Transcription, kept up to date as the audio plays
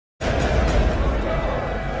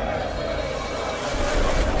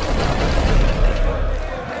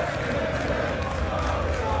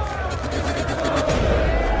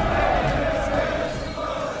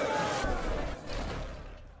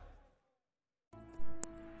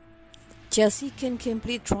Chelsea can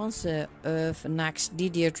complete transfer of next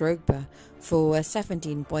Didier Drogba for a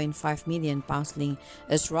 £17.5 million link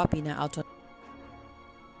as Raphinha out on.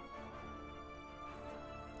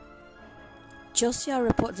 Chelsea are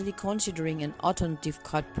reportedly considering an alternative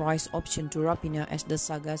cut price option to Raphinha as the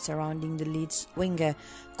saga surrounding the Leeds winger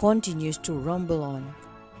continues to rumble on.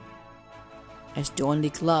 As the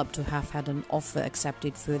only club to have had an offer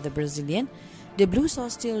accepted for the Brazilian, the Blues are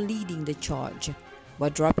still leading the charge,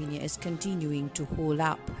 but Raphinha is continuing to hold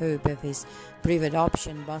out hope of his private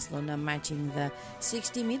option, Barcelona matching the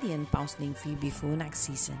 £60 million link fee before next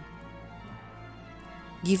season.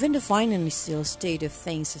 Given the financial state of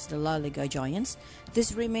things as the La Liga giants,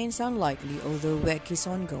 this remains unlikely, although work is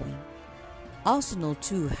ongoing. Arsenal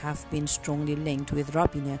too have been strongly linked with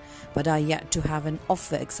Raphinha, but are yet to have an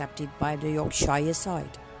offer accepted by the Yorkshire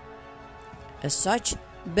side. As such,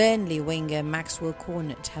 Burnley winger Maxwel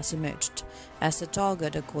Cornet has emerged as a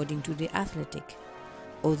target according to The Athletic,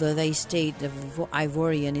 although they state the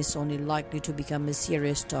Ivorian is only likely to become a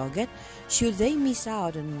serious target should they miss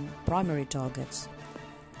out on primary targets.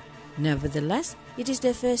 Nevertheless, it is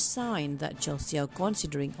the first sign that Chelsea are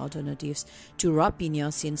considering alternatives to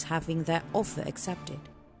Raphinha since having their offer accepted.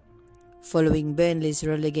 Following Burnley's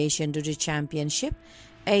relegation to the Championship,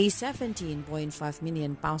 a £17.5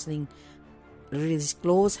 million release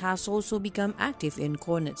clause has also become active in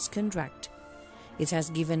Cornet's contract. It has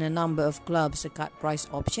given a number of clubs a cut price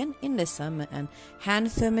option in the summer and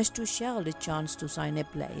handed Thomas Tuchel the chance to sign a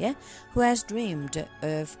player who has dreamed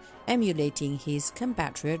of emulating his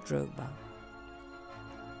compatriot Drogba.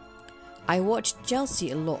 "I watched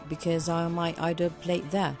Chelsea a lot because my idol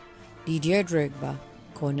played there, Didier Drogba,"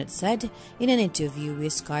 Cornet said in an interview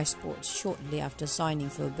with Sky Sports shortly after signing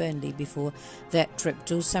for Burnley before their trip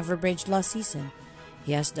to Stamford Bridge last season.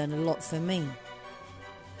 "He has done a lot for me.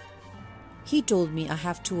 He told me I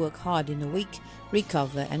have to work hard in a week,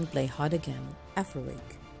 recover and play hard again every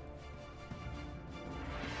week."